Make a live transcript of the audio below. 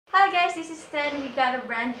Hi guys, this is Ten. We got a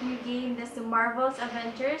brand new game. That's the Marvel's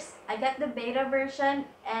Avengers. I got the beta version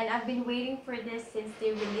and I've been waiting for this since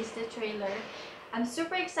they released the trailer. I'm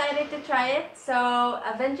super excited to try it. So,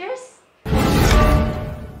 Avengers?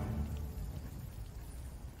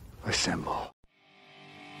 Assemble.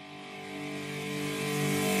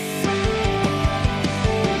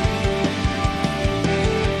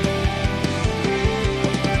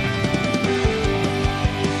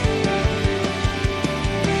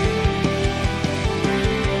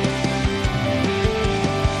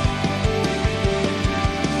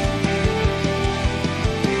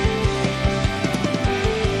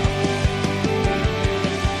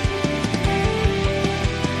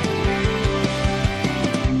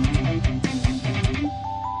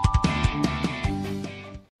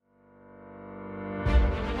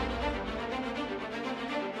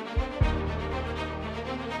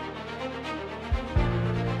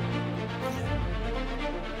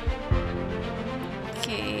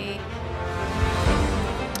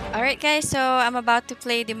 Alright guys, so I'm about to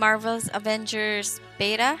play the Marvel's Avengers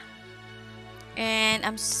Beta. And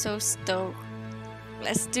I'm so stoked.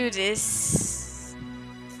 Let's do this.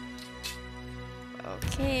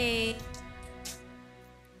 Okay.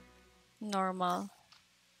 Normal.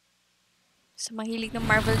 So mahilig ng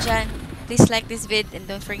Marvel dyan, please like this vid and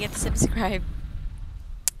don't forget to subscribe.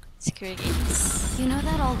 Security games. You know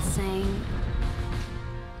that old saying,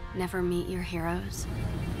 never meet your heroes?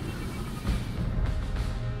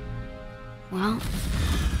 Well,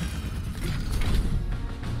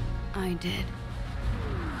 I did.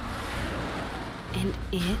 And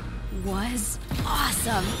it was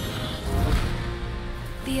awesome!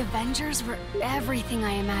 The Avengers were everything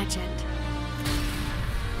I imagined.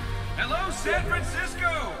 Hello, San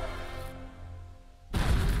Francisco!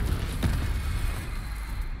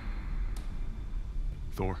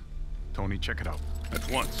 Thor, Tony, check it out. At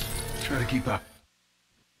once. Try to keep up.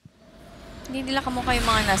 Hindi nila kamukha yung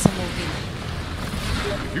mga nasa movie.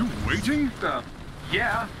 You waiting?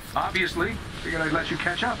 Yeah, obviously. Figured I'd let you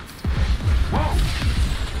catch up. Whoa!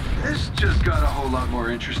 This just got a whole lot more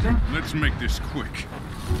interesting. Let's make this quick.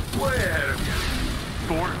 Way ahead of you.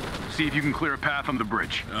 Thor, see if you can clear a path on the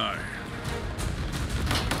bridge. Aye.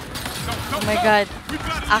 Oh my god.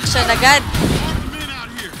 Action agad.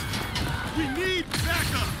 We need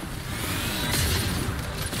backup.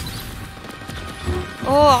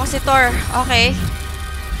 Oh, ako si Thor. Okay.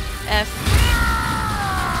 F.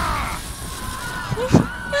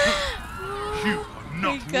 You are Oh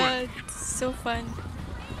not my god. worth it. So fun.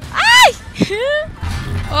 Ay!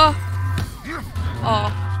 Oh. Oh.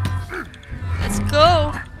 Let's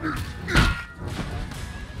go.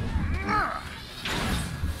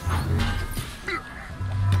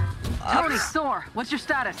 Tony, Thor, what's your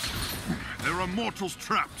status? There are mortals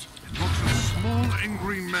trapped. Lots of small,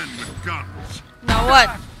 angry men with guns. Now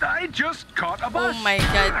what? I just caught a bus. Oh my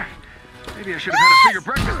god. Maybe I should have had a bigger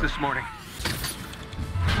breakfast this morning.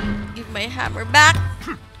 Give my hammer back.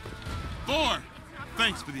 Thor!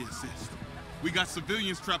 Thanks for the assist. We got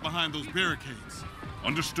civilians trapped behind those barricades.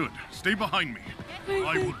 Understood. Stay behind me.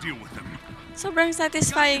 I will deal with them. Sobrang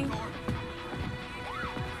satisfying.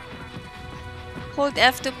 Hold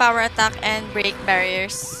F to power attack and break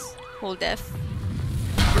barriers. Hold F.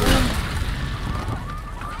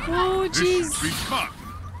 Oh, This jeez. should be fun.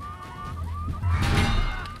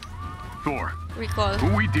 Thor, Recall. who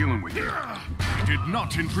are we dealing with here? We did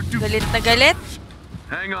not introduce. Galit na galit.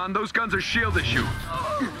 Hang on, those guns are shield issue.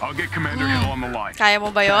 I'll get Commander Hill on the line. Kaya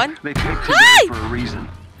mo ba yon? They take Ay! today for a reason.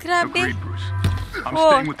 Grabe. Agreed, Bruce. I'm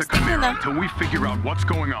Oh, staying with the sige Chimera na. until we figure out what's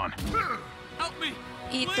going on. Help me!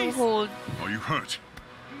 E to Please. hold. Are you hurt?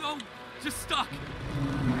 No, just stuck.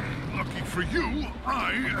 Lucky for you,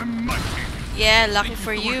 I am mighty. Yeah, lucky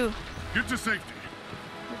for you. Get to safety.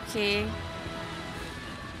 Okay.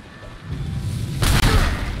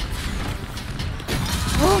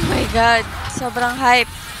 Oh my god. Sobrang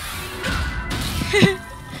hype.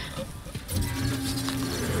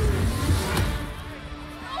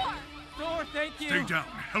 Thor, thank you! Stay down.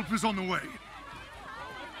 Help is on the way.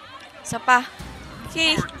 Isa pa.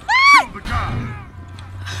 Okay. Kill the guy.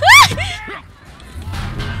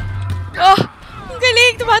 Oh! Ang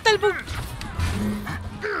galing! Tumatalbog!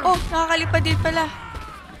 Oh! Nakakalipad din pala.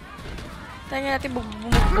 Tayo natin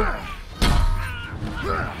bumugbog.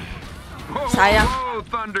 Sayang. Whoa,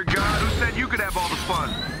 Thunder God! Who said you could have all the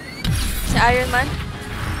fun? Si Iron Man.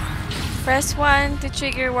 Press 1 to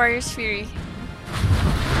trigger Warrior's Fury.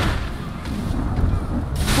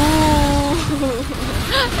 Ooh!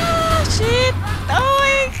 Ah, shit! Oh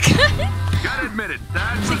my god! Gotta admit it,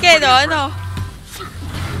 that was Sige, pretty no, ano?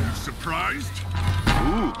 Surprised?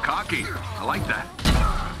 Ooh, cocky. I like that.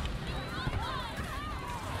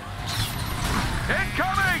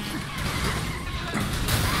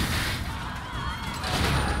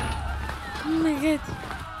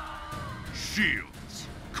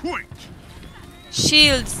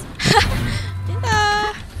 shields.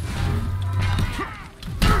 Yeah.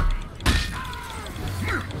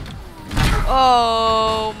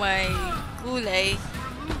 Oh my gulay.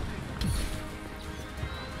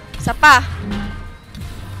 Isa pa.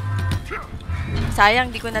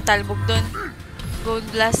 Sayang, di ko natalbog dun. Gold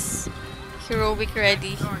Blast. Heroic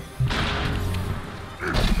ready.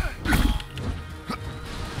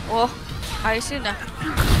 Oh, ayos yun ah.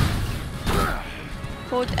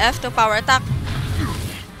 Hold F to power attack.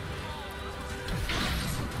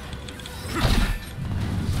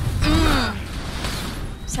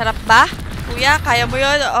 Sarap ba? Kuya, kaya mo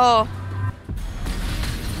yun? Oh.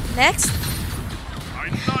 Next.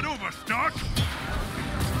 I'm not over, Stark.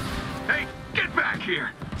 Hey, get back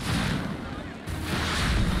here!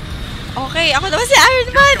 Okay, ako naman si Iron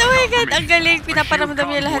Man. Oh my God, ang galing. Pinaparamdam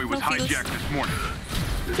niya lahat ng feels.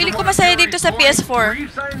 Feeling ko masaya dito sa PS4.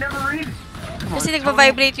 Kasi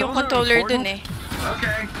nagva-vibrate yung controller dun eh.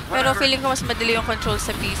 Pero feeling ko mas madali yung control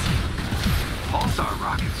sa PC. Pulsar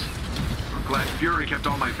rockets. I'm glad Fury kept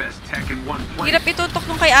all my best tech in one place. Hirap itutok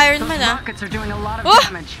nung kay Iron Man ah. Rockets are doing a lot of Oh!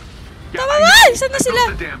 damage. Tama ba? Saan na sila?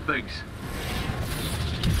 The damn things.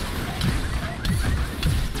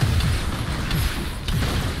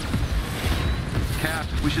 Cap,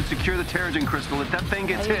 we should secure the Terrigen crystal if that thing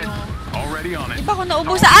gets hit. Already on it. Di ba ako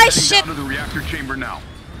naubo sa... Ay, shit! Down to the reactor chamber now.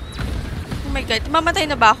 Oh my God, mamatay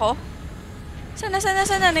na ba ako? Sana?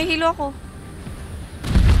 Nahihilo ako.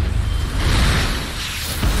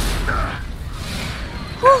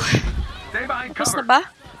 Whew! Stay behind Tapos na cover. ba?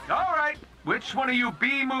 All right. Which one of you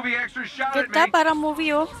B-movie extras shot at Ganda, me? parang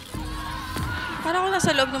movie oh. Parang ako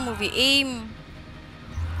nasa loob ng movie. Aim.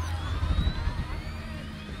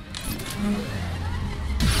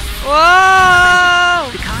 Wow!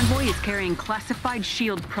 The convoy is carrying classified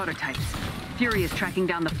shield prototypes. Fury is tracking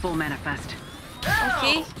down the full manifest.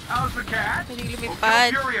 Okay. How's the cat? Pwede Well, lumipad.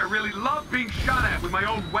 Fury, I really love being shot at with my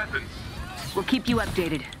own weapons. We'll keep you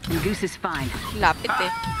updated. And Goose is fine. Lapit eh.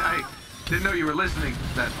 I didn't know you were listening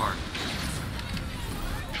to that part.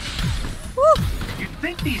 Woo! You'd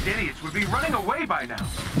think these idiots would be running away by now.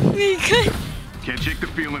 Oh my God. Can't shake the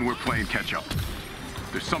feeling we're playing catch up.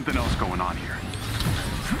 There's something else going on here.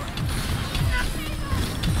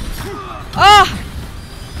 Oh!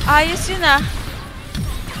 Ayos yun ah.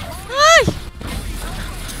 Ay!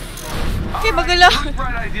 Okay, magulo. Whose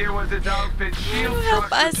bright idea was it to outfit shield trucks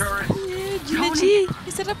Paas. and turrets? Gina G.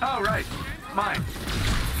 Masarap. Oh, right. Mine.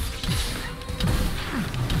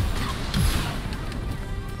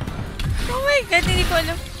 Oh my God, hindi ko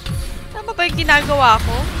alam. Tama ba yung ginagawa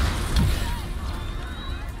ko?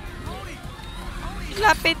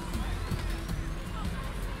 Lapit.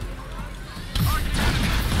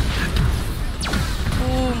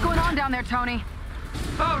 Boom. What's going on down there, Tony?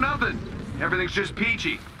 Oh, nothing. Everything's just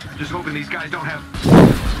peachy. Just hoping these guys don't have...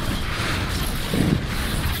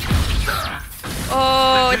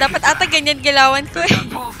 Oh, dapat ata ganyan galawan ko eh.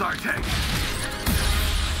 Pulsar tank.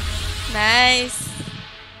 Nice.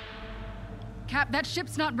 Cap, that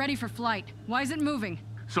ship's not ready for flight. Why is it moving?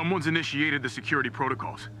 Someone's initiated the security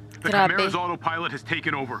protocols. The Grabe. Chimera's autopilot has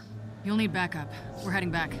taken over. You'll need backup. We're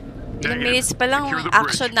heading back. Ilang Negative. minutes pa lang, Secure the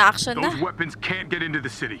action bridge. na action na. Those weapons can't get into the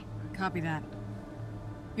city. Copy that.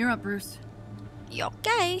 You're up, Bruce.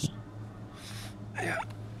 Okay.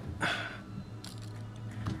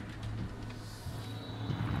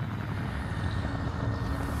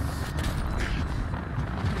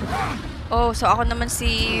 Oh, so ako naman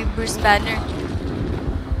si Bruce Banner.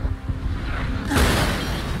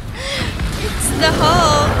 It's the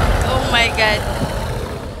Hulk! Oh my God.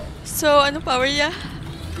 So, ano power niya?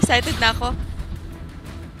 Excited na ako.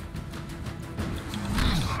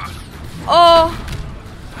 Oh!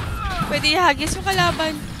 Pwede ihagis yung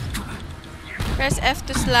kalaban. Press F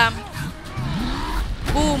to slam.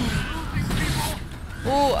 Boom!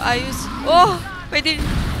 Oh, ayos. Oh! Pwede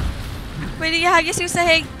ihagis yung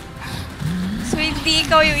sahig. So, hindi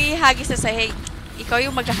ikaw yung ihagis sa sahig. Ikaw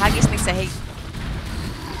yung maghahagis ng sahig.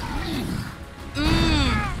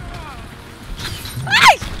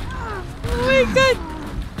 Ay! Oh my God!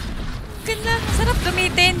 Ganda. Sarap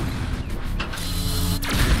gamitin.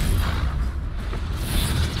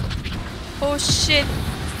 Oh, shit.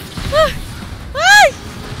 Ah! Ay!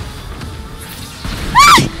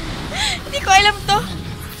 Ay! Hindi ko alam to.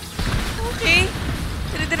 Okay.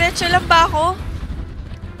 Dire-diretso lang ba ako?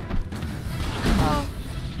 Oh.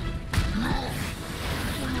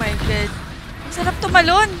 Oh my God. Ang sarap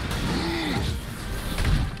tumalon.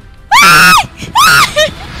 Ay! Ay!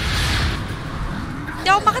 Hindi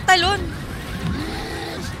ako makatalon.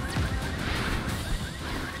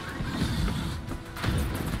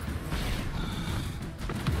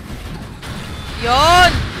 Yo!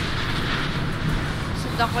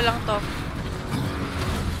 ko lang to.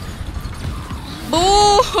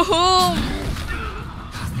 Boom!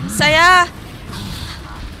 Saya!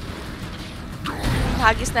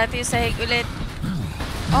 Hagis natin yung sahig ulit.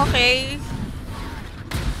 Okay.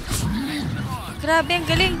 Grabe, ang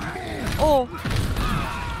galing. Oh.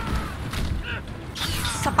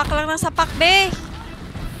 Sapak lang ng sapak, be.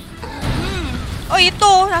 Oh,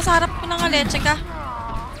 ito. Nasa harap ko ng leche ka.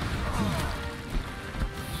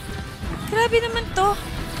 Grabe naman to.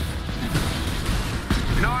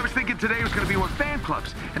 You know, I was thinking today was going to be more fan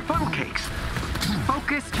clubs and funnel cakes.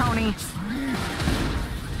 Focus, Tony.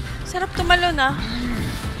 Sarap tumalon, ah.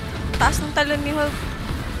 Taas ng talon ni Hulk.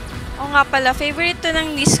 Oo nga pala, favorite to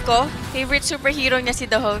ng niece ko. Favorite superhero niya si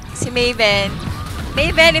The Hulk, si Maven.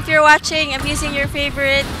 Maven, if you're watching, I'm using your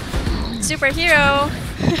favorite superhero.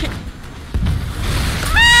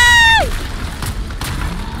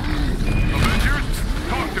 Avengers,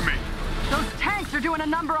 talk to me. Those tanks are doing a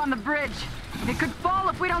number on the bridge. It could fall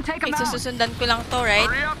if we don't take them Okay, out. susundan ko lang to, right?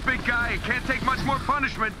 Hurry up, big guy. Can't take much more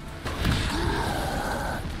punishment.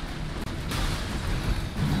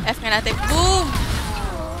 F nga natin. Boom!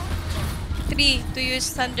 3 to use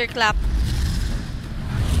thunderclap.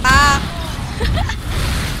 Pak!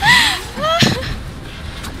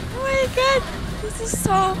 Oh my god! This is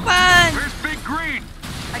so fun! Where's Big Green?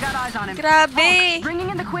 I got eyes on him. Grabe! Oh, bringing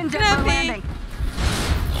in the Quinjet for Grabe! landing.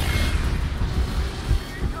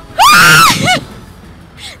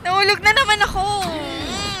 Nahulog na naman ako!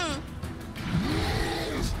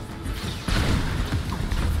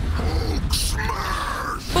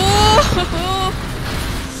 Boom!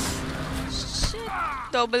 Shit!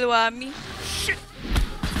 Double whammy. Shit!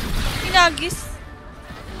 Pinagis.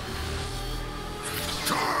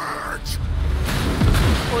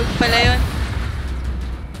 Hold pala yun.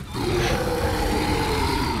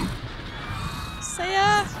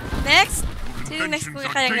 Saya! Next! Sino next ko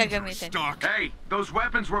kayang gagamitin? Hey, those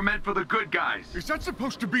weapons were meant for the good guys. Is that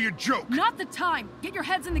supposed to be a joke? Not the time. Get your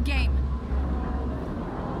heads in the game.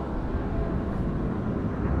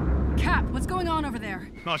 Cap, what's going on over there?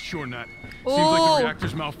 Not sure, Nat. Seems like Oh! the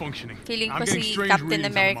reactor's malfunctioning. Feeling I'm ko getting si strange Captain readings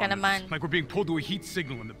on the America monitors, naman. like we're being pulled to a heat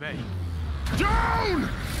signal in the bay. Down!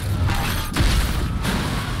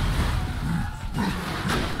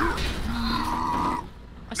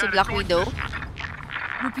 O si Black Widow.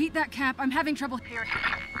 Repeat that, Cap. I'm having trouble hearing.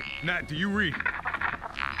 Nat, do you read?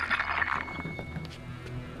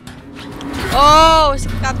 Oh! Si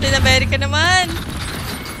Captain America naman!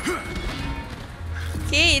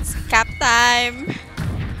 Okay, it's Cap time!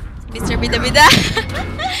 Mr. Bida-Bida!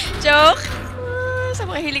 Joke! Sa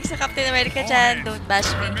mga hilig sa Captain America dyan, don't bash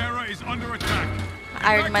me. Chimera is under attack.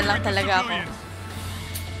 Iron Man lang talaga ako.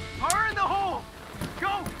 Fire in the hole!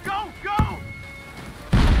 Go, go, go!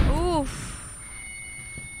 Oof!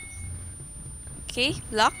 Okay,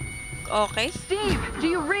 block. Okay. Steve, do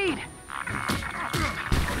you read?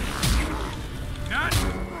 Nat?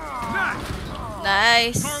 Nat!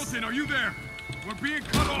 Nice! Carlton, are you there? We're being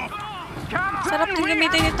cut off. Sarap din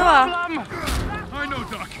gamitin ito ah. I know,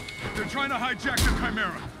 Doc. They're trying to hijack the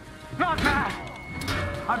Chimera. Not bad.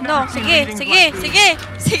 I've No, never seen sige, readings sige, like these. sige,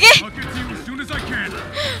 sige! I'll get to you as soon as I can.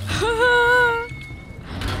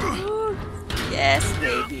 Yes,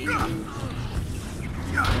 baby.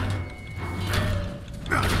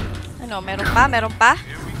 Ano, meron pa? Meron pa?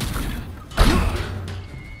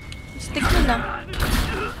 Stick mo na.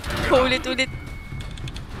 Ulit-ulit.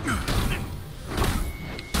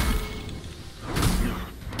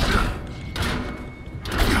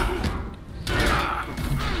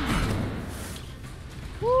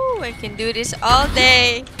 Woo, I can do this all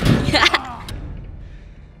day.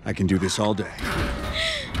 I can do this all day.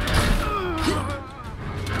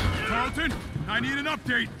 Carlton, I need an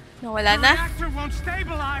update. Nawala na? reactor won't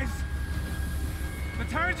stabilize. The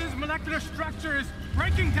turret's molecular structure is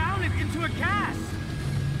breaking down it into a gas.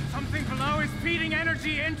 Something below is feeding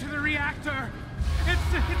energy into the reactor.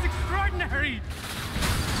 It's extraordinary.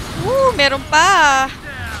 Woo, meron pa.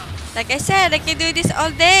 Like I said, I can do this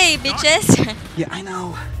all day, bitches. Yeah, I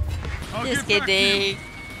know. I'll Just get back to you. kidding.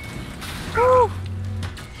 Woo.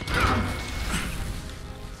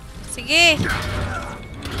 Sige.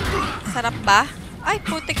 Sarap ba? Ay,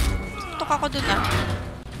 putik. Tuk ako dun ah.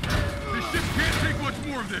 This ship can't take much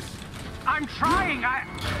more of this. I'm trying.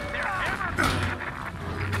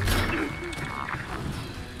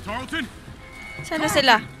 Tarleton? Sana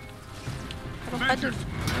sila? Meron pa dun. Avengers,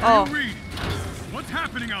 Oh. you read. What's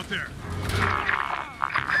happening out there?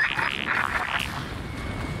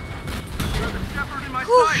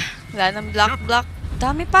 Whew. Wala nang block.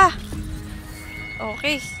 Dami pa.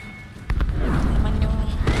 Okay. Ito naman yung...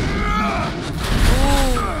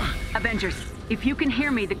 Ooh. Avengers, if you can hear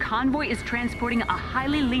me, the convoy is transporting a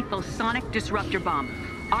highly lethal sonic disruptor bomb.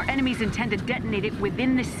 Our enemies intend to detonate it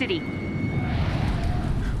within the city.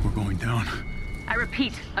 We're going down. I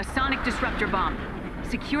repeat, a sonic disruptor bomb.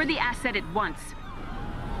 Secure the asset at once.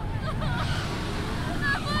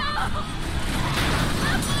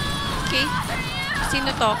 Okay.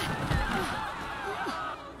 Sino to?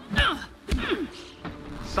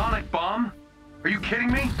 Sonic bomb? Are you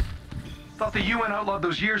kidding me? Thought the UN outlawed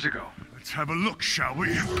those years ago. Let's have a look, shall we?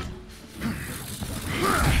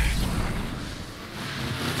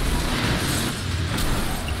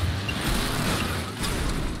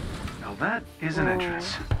 Now that is an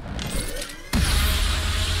entrance.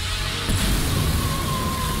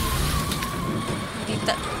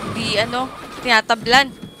 Di ano,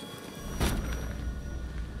 tinatablan.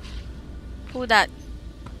 Who that?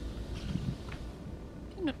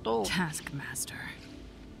 Sino to? Taskmaster.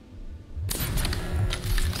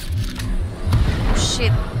 Oh,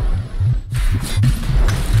 shit.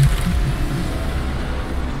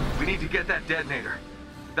 We need to get that detonator.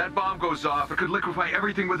 If that bomb goes off, it could liquefy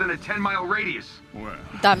everything within a 10-mile radius. Well,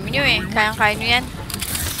 Dami nyo eh. Kayang-kaya nyo yan.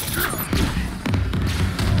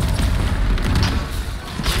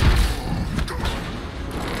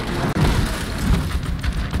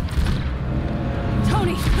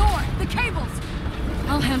 Tony, Thor, the cables!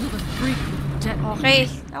 I'll handle the freak jet. Okay.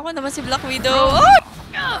 Ako naman si Black Widow. Oh!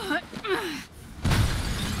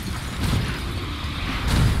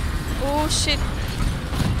 Oh, shit.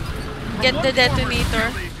 Get the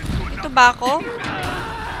detonator. Ito ba ako?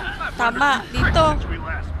 Tama. Dito. we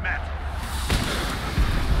last met.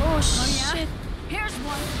 Oh, shit. Here's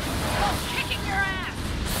one. Oh, kicking your ass!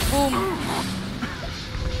 Boom.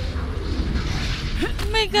 Oh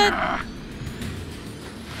my god.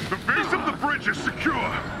 The base of the bridge is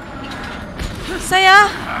secure.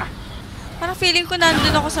 Saya. Parang feeling ko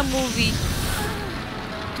nandun ako sa movie.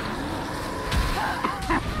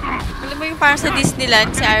 Alam mo yung parang sa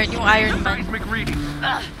Disneyland, si yung Iron Man. Seismic reading.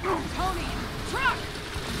 Tony, truck!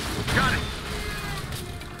 Got it.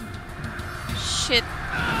 Shit.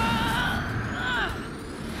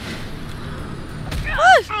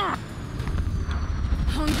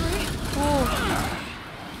 Hungry? Oh.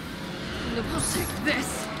 I'll take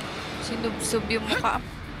this. Sinubsob yung mukha.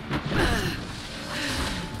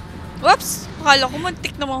 Whoops! Akala ko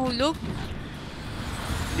muntik na mahulog.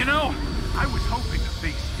 You know, I was hoping to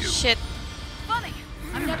face you. Shit. Funny,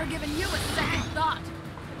 I'm never giving you a second thought.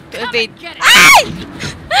 To evade. Get it. Ay!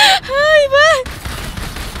 Ay, ba?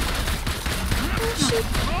 Oh, shit.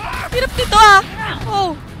 Hirap nito ah.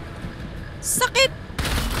 Oh. Sakit.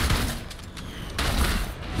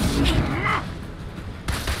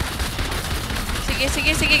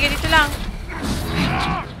 Sige. Ganito lang.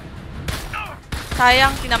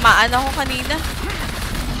 Sayang, tinamaan ako kanina.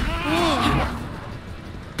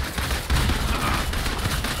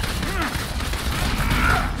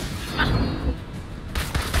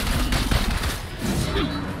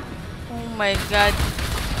 Oh my god.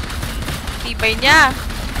 Tibay niya.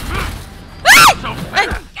 Ay!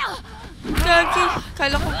 Gagi.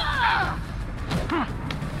 Kala ko.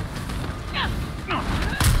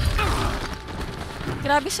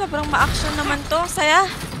 Grabe, sobrang ma-action naman to. Ang saya.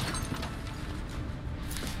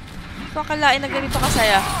 Hindi ko akalain na ganito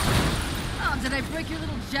kasaya. Oh, did I break your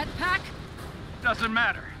little jetpack? Doesn't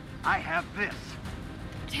matter. I have this.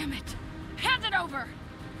 Damn it. Hand it over.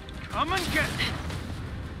 Come and get it.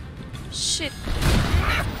 Shit.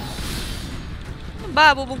 Ano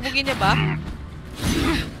ba? Bubugbugin niya ba?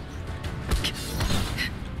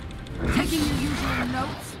 Taking your usual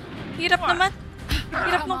notes? Hirap naman.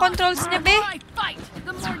 Hirap ng controls niya, be. The more I fight,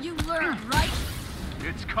 the more you learn, right?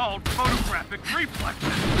 It's called photographic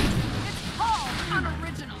reflexes. It's called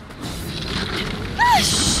unoriginal. Ah,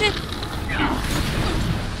 shit.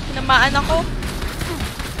 Tinamaan ako.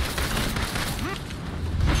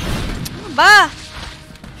 Ano ba?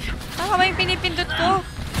 Saan ba yung pinipindot ko?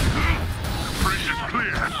 Bridge is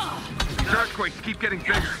clear. These earthquakes keep getting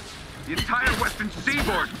bigger. The entire western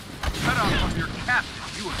seaboard. Cut off from your captain,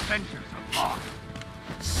 you Avengers of law.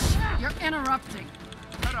 You're interrupting.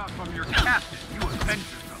 Cut off from your captain, you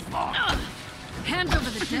Avengers of law. Hand over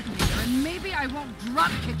the detonator and maybe I won't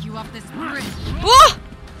drop kick you off this bridge. Oh!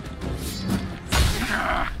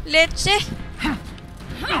 Leche.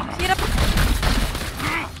 Hirap.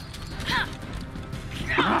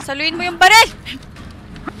 Saluin mo yung baril.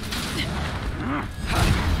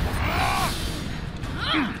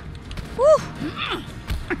 Woo!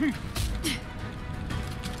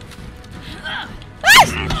 Ay!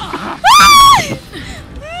 Ay!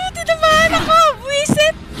 Tinamaan ako!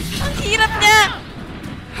 Buwisit! Ang hirap niya!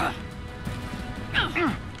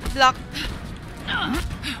 Naka-block.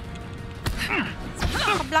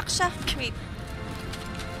 Naka-block siya. Wait.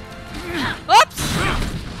 Oops!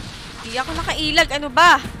 Hindi ako nakailag. Ano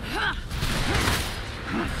ba?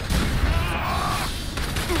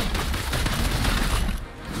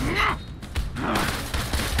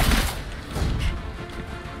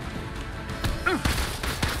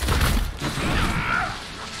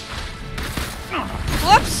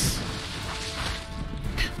 Whoops!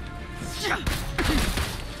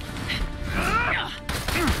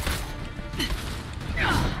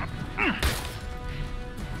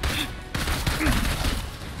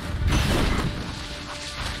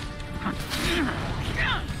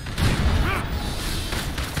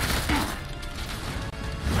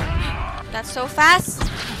 That's so fast.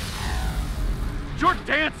 Your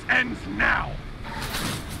dance ends now.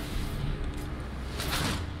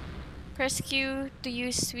 Press Q to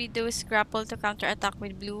use Widow's grapple to counter-attack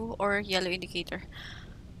with blue or yellow indicator.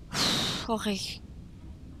 Okay.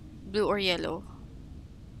 Blue or yellow.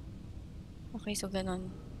 Okay, so ganon.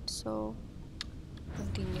 So,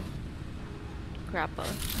 continue. Grapple.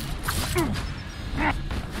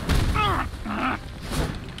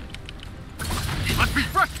 Must be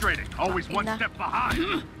frustrating. Always one step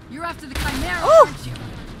behind. You're after the Chimera, Oh! aren't you?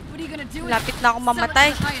 What are you gonna do? Lapit na akong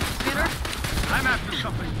mamatay. I'm after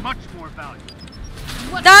something much more valuable.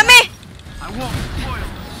 Dami! I won't spoil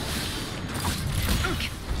it.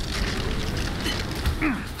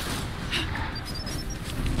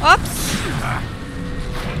 Oops!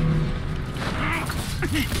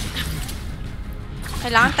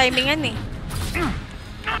 Kailangan timingan eh.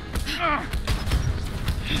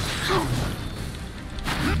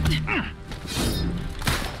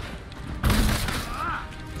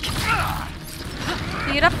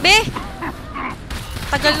 Hirap be!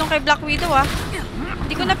 Tagal nung kay Black Widow ah.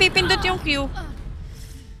 Hindi ko napipindot yung Q.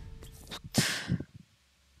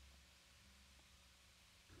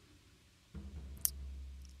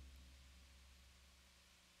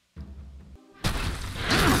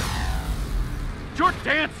 Your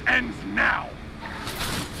dance ends now.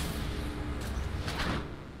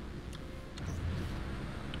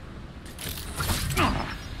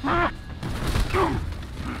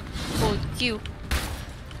 Hold Q.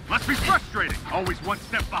 Must be frustrating. Always one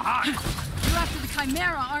step behind. You're after the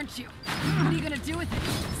Chimera, aren't you? What are you gonna do with it?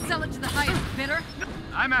 Sell it to the highest bidder?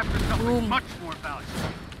 I'm after something much more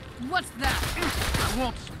valuable. What's that? I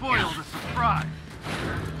won't spoil the surprise.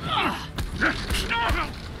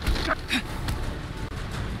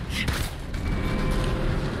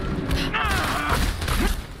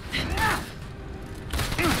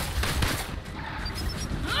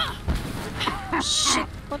 Shit,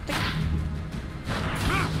 putik.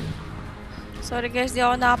 Sorry guys, di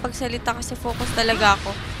ako nakapagsalita kasi focus talaga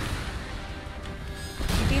ako.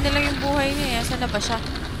 Hindi na lang yung buhay niya. Saan na ba siya?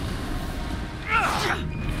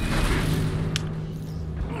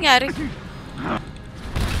 Anong nangyari?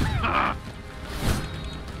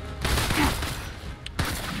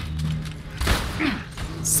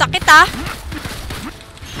 Sakit ah!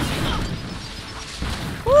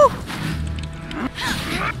 Woo!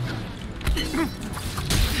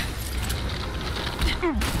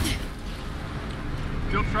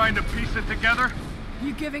 Still trying to piece it together?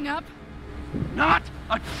 You giving up? Not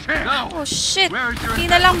a chance. No. Oh shit! Where is your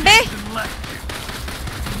Hindi na lang be! investigation left?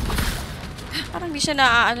 Parang hindi siya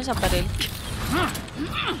naaano sa baril.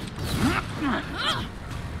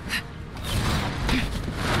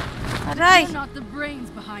 Aray! You're not the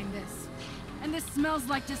brains behind this. And this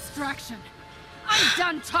smells like distraction. I'm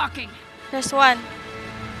done talking! There's one.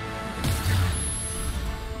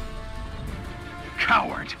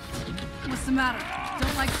 Coward. What's the matter?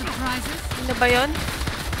 Don't like surprises? Ano ba yun?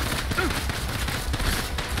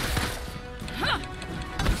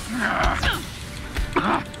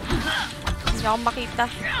 Hindi ako makita.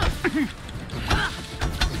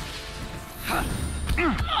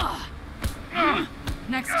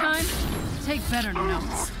 Next time, take better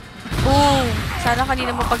notes. Boom! Sana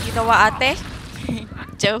kanina mo pag ginawa, ate.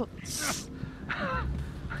 Joke.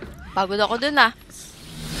 Pagod ako dun ah.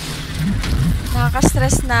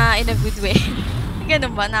 Nakaka-stress na in a good way.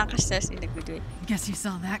 Ganun ba? Nakaka-stress in a good way. Guess you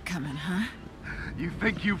saw that coming, huh? You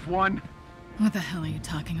think you've won? What the hell are you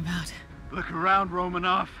talking about? Look around,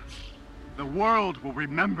 Romanoff. The world will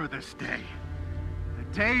remember this day. The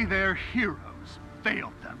day their heroes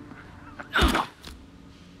failed them.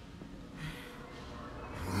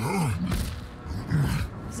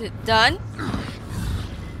 Is it done?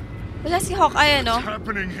 Wala si Hawkeye, ano? What's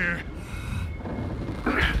happening here?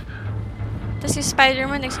 Tapos si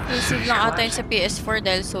Spider-Man exclusive lang ata yun sa PS4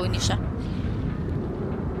 dahil Sony siya.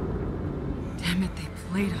 Damn it, they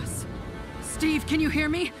played us. Steve, can you hear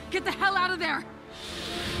me? Get the hell out of there!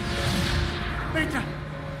 Beta!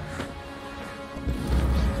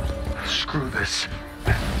 Screw this.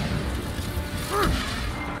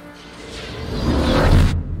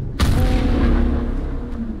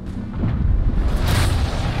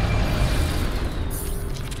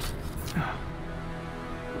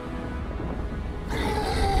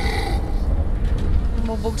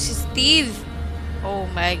 Umubog si Steve. Oh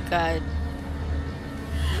my God.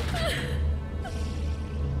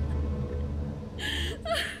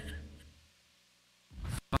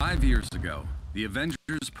 Five years ago, the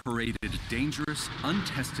Avengers paraded dangerous,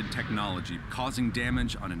 untested technology causing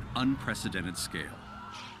damage on an unprecedented scale.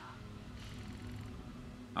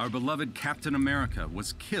 Our beloved Captain America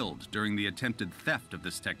was killed during the attempted theft of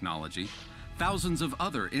this technology. Thousands of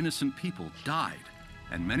other innocent people died,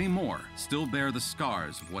 and many more still bear the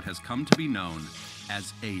scars of what has come to be known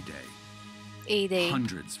as A-Day. A-Day.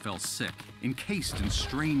 Hundreds fell sick, encased in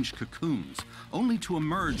strange cocoons, only to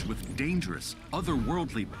emerge with dangerous,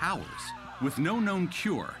 otherworldly powers. With no known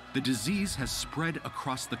cure, the disease has spread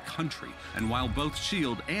across the country, and while both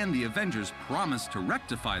S.H.I.E.L.D. and the Avengers promised to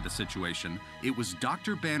rectify the situation, it was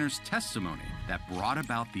Dr. Banner's testimony that brought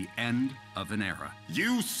about the end of an era.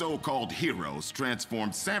 You so-called heroes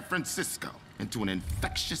transformed San Francisco into an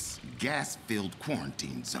infectious, gas-filled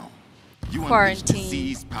quarantine zone. You unleashed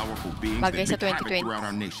disease, powerful beings that wreak havoc throughout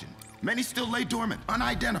our nation. Many still lay dormant,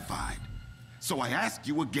 unidentified. So I ask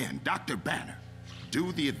you again, Dr. Banner,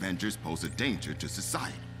 do the Avengers pose a danger to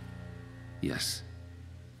society? Yes.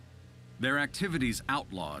 Their activities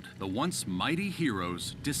outlawed, the once mighty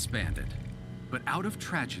heroes disbanded. But out of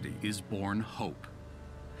tragedy is born hope.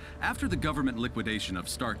 After the government liquidation of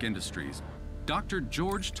Stark Industries, Dr.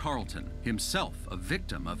 George Tarleton, himself a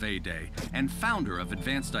victim of A-Day and founder of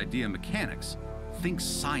Advanced Idea Mechanics, thinks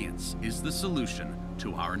science is the solution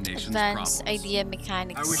to our nation's problems. Advanced Idea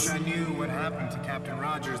Mechanics. I wish I knew what happened to Captain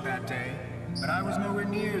Rogers that day, but I was nowhere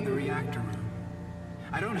near the reactor room.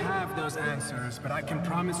 I don't have those answers, but I can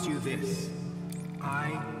promise you this.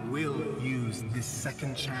 I will use this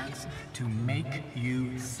second chance to make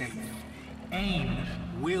you safe. AIM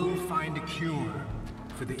will find a cure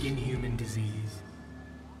for the inhuman disease.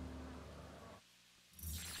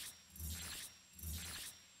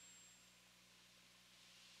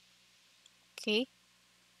 Okay.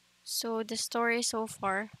 So the story so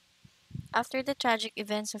far. After the tragic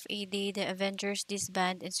events of A-Day, the Avengers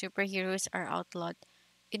disband and superheroes are outlawed.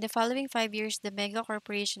 In the following 5 years, the mega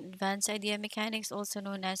corporation Advanced Idea Mechanics, also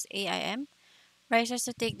known as AIM, rises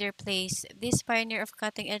to take their place. This pioneer of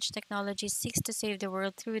cutting-edge technology seeks to save the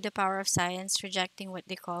world through the power of science, rejecting what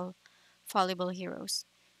they call fallible heroes.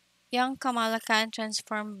 Young Kamala Khan,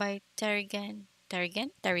 transformed by Terrigen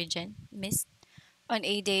Mist, on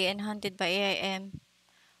A-Day and hunted by AIM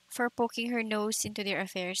for poking her nose into their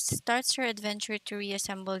affairs, starts her adventure to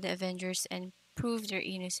reassemble the Avengers and prove their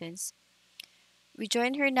innocence. We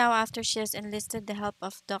join her now after she has enlisted the help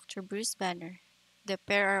of Dr. Bruce Banner. The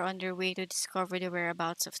pair are on their way to discover the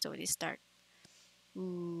whereabouts of Tony Stark.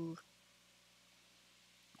 Ooh.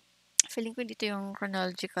 Feeling ko dito yung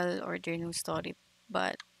chronological order ng story,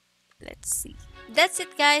 but let's see. That's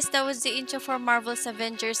it, guys. That was the intro for Marvel's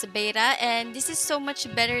Avengers Beta, and this is so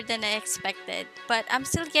much better than I expected. But I'm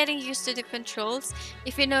still getting used to the controls.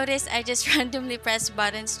 If you notice, I just randomly press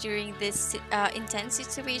buttons during these intense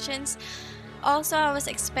situations. Also, I was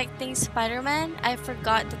expecting Spider-Man. I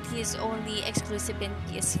forgot that he is only exclusive in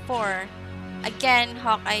PS4. Again,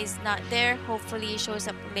 Hawkeye is not there. Hopefully, he shows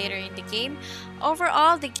up later in the game.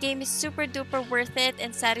 Overall, the game is super duper worth it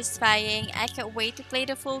and satisfying. I can't wait to play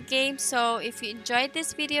the full game. So, if you enjoyed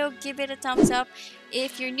this video, give it a thumbs up.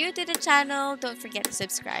 If you're new to the channel, don't forget to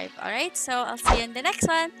subscribe. Alright, so I'll see you in the next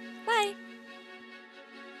one. Bye!